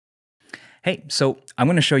Hey, so I'm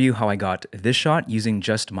going to show you how I got this shot using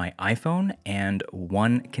just my iPhone and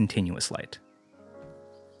one continuous light.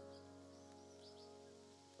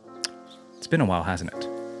 It's been a while, hasn't it?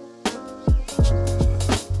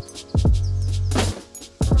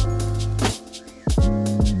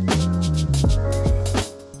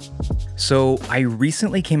 So I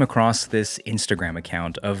recently came across this Instagram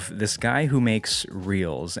account of this guy who makes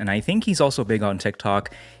reels, and I think he's also big on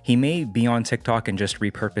TikTok. He may be on TikTok and just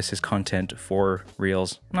repurpose his content for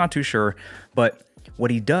reels, not too sure, but what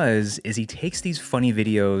he does is he takes these funny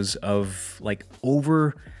videos of like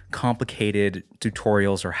over complicated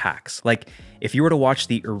tutorials or hacks. Like if you were to watch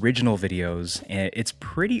the original videos, it's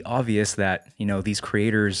pretty obvious that, these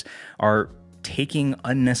creators are taking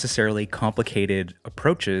unnecessarily complicated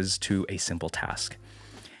approaches to a simple task.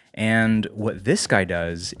 And what this guy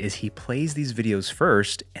does is he plays these videos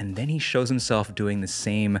first, and then he shows himself doing the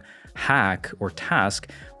same hack or task,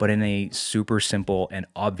 but in a super simple and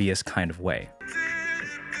obvious kind of way.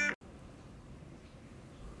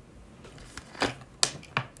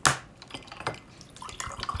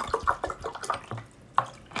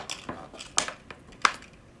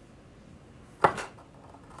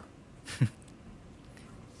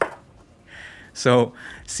 So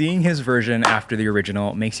seeing his version after the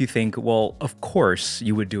original makes you think, well, of course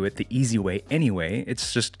you would do it the easy way anyway.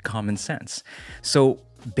 It's just common sense. So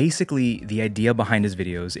basically, the idea behind his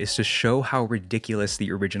videos is to show how ridiculous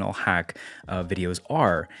the original hack videos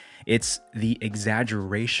are. It's the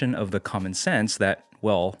exaggeration of the common sense that,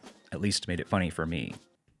 well, at least made it funny for me.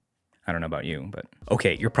 I don't know about you, but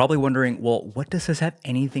okay, you're probably wondering, well, what does this have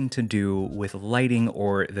anything to do with lighting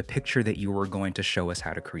or the picture that you were going to show us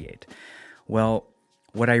how to create? Well,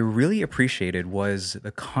 what I really appreciated was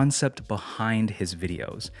the concept behind his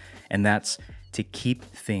videos, and that's to keep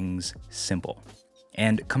things simple.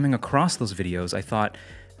 And coming across those videos, I thought,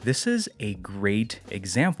 this is a great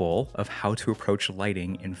example of how to approach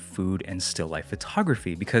lighting in food and still life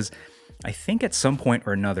photography, because I think at some point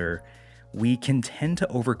or another, we can tend to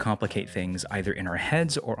overcomplicate things either in our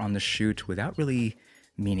heads or on the shoot without really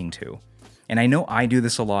meaning to. And I know I do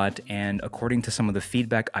this a lot, and according to some of the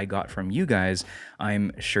feedback I got from you guys,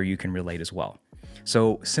 I'm sure you can relate as well.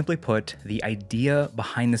 So simply put, the idea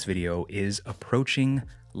behind this video is approaching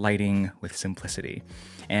lighting with simplicity.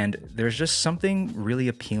 And there's just something really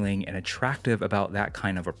appealing and attractive about that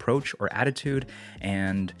kind of approach or attitude,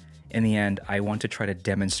 and in the end, I want to try to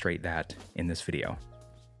demonstrate that in this video.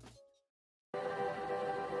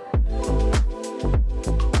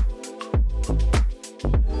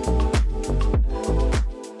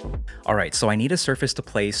 All right, so I need a surface to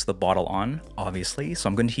place the bottle on, obviously. So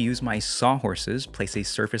I'm going to use my sawhorses, place a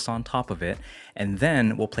surface on top of it, and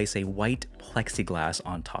then we'll place a white plexiglass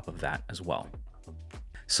on top of that as well.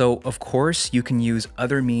 So of course you can use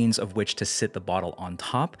other means of which to sit the bottle on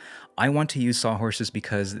top. I want to use sawhorses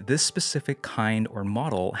because this specific kind or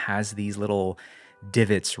model has these little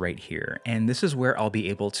divots right here. And this is where I'll be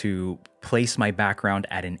able to place my background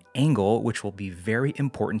at an angle, which will be very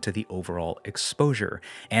important to the overall exposure.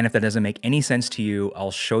 And if that doesn't make any sense to you,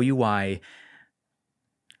 I'll show you why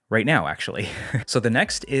right now, actually. So the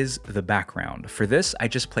next is the background. For this, I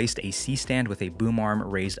just placed a C-stand with a boom arm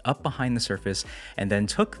raised up behind the surface, and then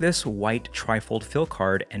took this white trifold fill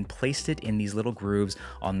card and placed it in these little grooves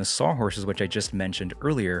on the sawhorses, which I just mentioned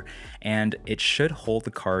earlier, and it should hold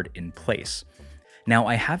the card in place. Now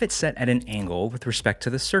I have it set at an angle with respect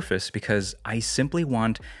to the surface because I simply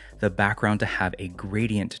want the background to have a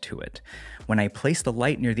gradient to it. When I place the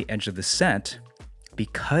light near the edge of the set,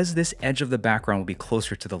 because this edge of the background will be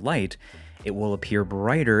closer to the light, it will appear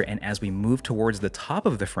brighter, and as we move towards the top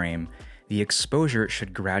of the frame, the exposure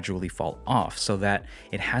should gradually fall off so that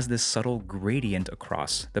it has this subtle gradient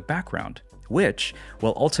across the background, which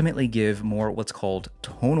will ultimately give more what's called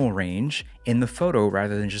tonal range in the photo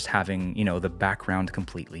rather than just having, the background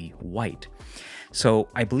completely white. So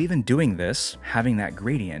I believe in doing this, having that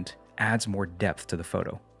gradient adds more depth to the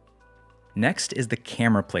photo. Next is the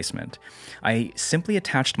camera placement. I simply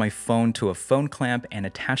attached my phone to a phone clamp and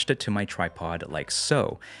attached it to my tripod like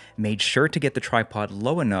so. Made sure to get the tripod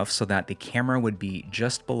low enough so that the camera would be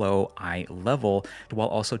just below eye level, while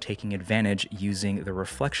also taking advantage using the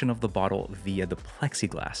reflection of the bottle via the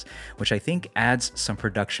plexiglass, which I think adds some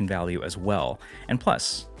production value as well. And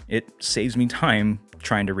plus, it saves me time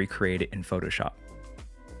trying to recreate it in Photoshop.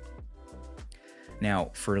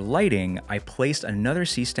 Now, for lighting, I placed another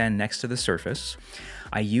C-stand next to the surface.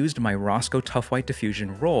 I used my Rosco Tough White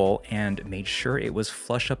Diffusion roll and made sure it was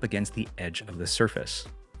flush up against the edge of the surface.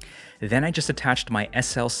 Then I just attached my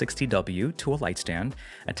SL60W to a light stand,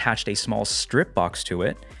 attached a small strip box to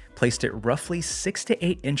it, placed it roughly 6 to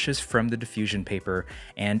 8 inches from the diffusion paper,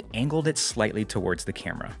 and angled it slightly towards the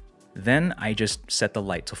camera. Then I just set the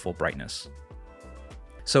light to full brightness.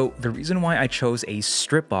 So the reason why I chose a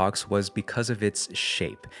strip box was because of its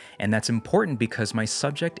shape, and that's important because my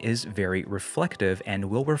subject is very reflective and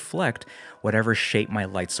will reflect whatever shape my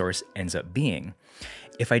light source ends up being.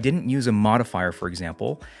 If I didn't use a modifier, for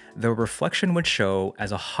example, the reflection would show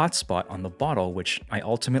as a hotspot on the bottle, which I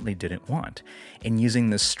ultimately didn't want. And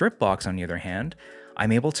using the strip box, on the other hand,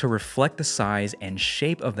 I'm able to reflect the size and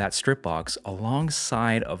shape of that strip box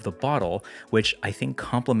alongside of the bottle, which I think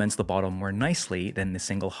complements the bottle more nicely than the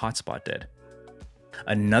single hotspot did.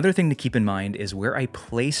 Another thing to keep in mind is where I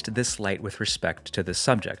placed this light with respect to the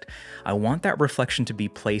subject. I want that reflection to be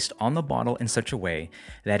placed on the bottle in such a way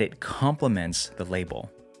that it complements the label.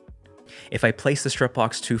 If I place the strip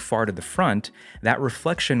box too far to the front, that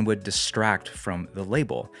reflection would distract from the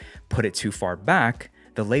label. Put it too far back,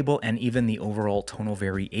 the label and even the overall tonal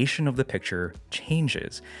variation of the picture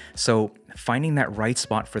changes. So finding that right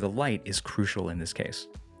spot for the light is crucial in this case.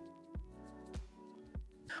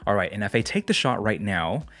 All right, and if I take the shot right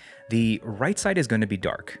now, the right side is going to be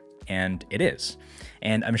dark, and it is.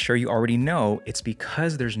 And I'm sure you already know it's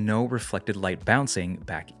because there's no reflected light bouncing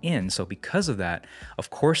back in. So because of that, of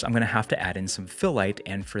course, I'm going to have to add in some fill light,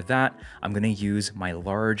 and for that, I'm going to use my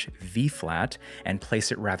large V-flat and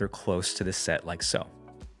place it rather close to the set like so.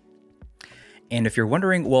 And if you're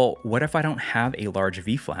wondering, well, what if I don't have a large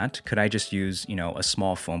V-flat? Could I just use, a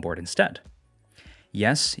small foam board instead?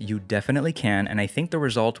 Yes, you definitely can, and I think the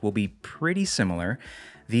result will be pretty similar.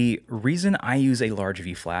 The reason I use a large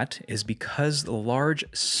V-flat is because the large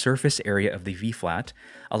surface area of the V-flat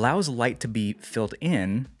allows light to be filled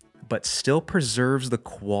in, but still preserves the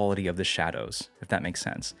quality of the shadows, if that makes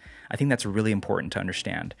sense. I think that's really important to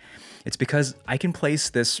understand. It's because I can place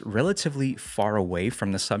this relatively far away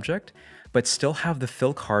from the subject, but still have the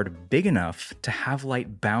fill card big enough to have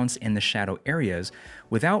light bounce in the shadow areas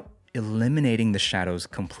without eliminating the shadows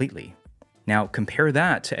completely. Now compare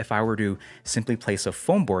that to if I were to simply place a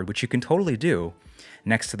foam board, which you can totally do,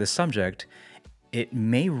 next to the subject. It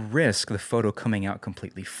may risk the photo coming out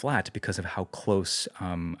completely flat because of how close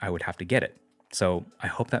I would have to get it. So I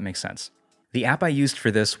hope that makes sense. The app I used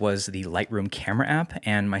for this was the Lightroom camera app,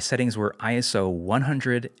 and my settings were ISO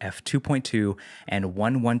 100, f2.2, and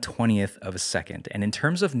 1/120th of a second. And in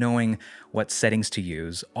terms of knowing what settings to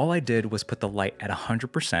use, all I did was put the light at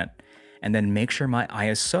 100% and then make sure my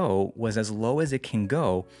ISO was as low as it can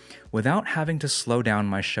go without having to slow down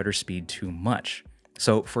my shutter speed too much.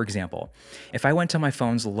 So for example, if I went to my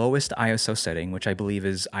phone's lowest ISO setting, which I believe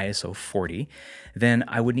is ISO 40, then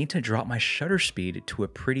I would need to drop my shutter speed to a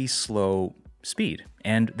pretty slow speed.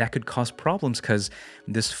 And that could cause problems because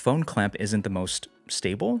this phone clamp isn't the most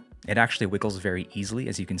stable. It actually wiggles very easily,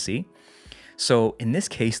 as you can see. So in this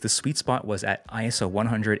case, the sweet spot was at ISO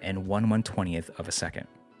 100 and 1/120th of a second.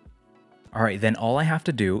 All right, then all I have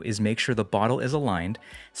to do is make sure the bottle is aligned,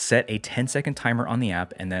 set a 10-second timer on the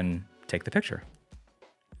app, and then take the picture.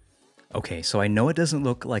 Okay, so I know it doesn't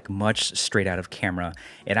look like much straight out of camera.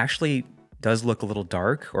 It actually does look a little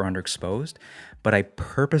dark or underexposed, but I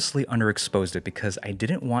purposely underexposed it because I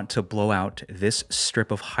didn't want to blow out this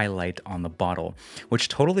strip of highlight on the bottle, which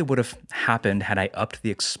totally would have happened had I upped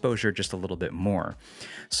the exposure just a little bit more.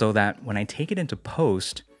 So that when I take it into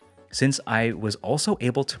post, since I was also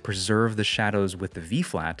able to preserve the shadows with the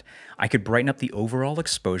V-flat, I could brighten up the overall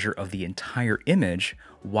exposure of the entire image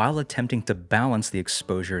while attempting to balance the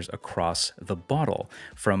exposures across the bottle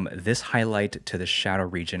from this highlight to the shadow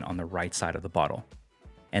region on the right side of the bottle.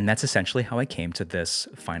 And that's essentially how I came to this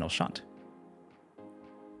final shot.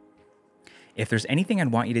 If there's anything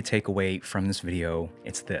I'd want you to take away from this video,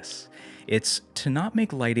 it's this. It's to not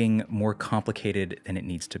make lighting more complicated than it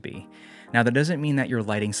needs to be. Now, that doesn't mean that your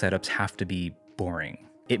lighting setups have to be boring.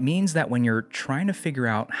 It means that when you're trying to figure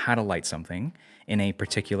out how to light something in a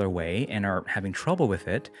particular way and are having trouble with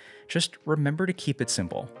it, just remember to keep it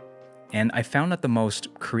simple. And I found that the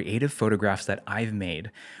most creative photographs that I've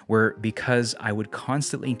made were because I would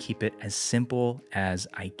constantly keep it as simple as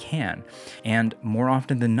I can. And more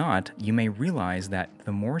often than not, you may realize that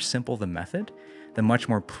the more simple the method, the much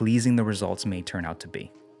more pleasing the results may turn out to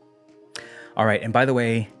be. All right, and by the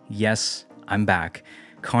way, yes, I'm back.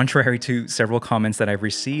 Contrary to several comments that I've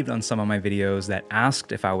received on some of my videos that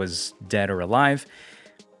asked if I was dead or alive,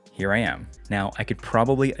 here I am. Now, I could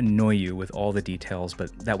probably annoy you with all the details,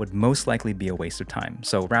 but that would most likely be a waste of time.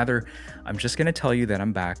 So rather, I'm just gonna tell you that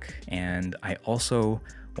I'm back, and I also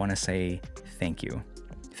wanna say thank you.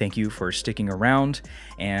 Thank you for sticking around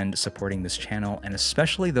and supporting this channel, and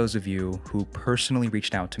especially those of you who personally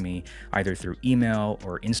reached out to me either through email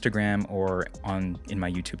or Instagram or in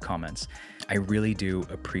my YouTube comments. I really do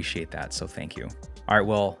appreciate that, so thank you. All right,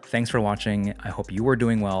 well, thanks for watching. I hope you are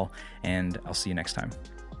doing well, and I'll see you next time.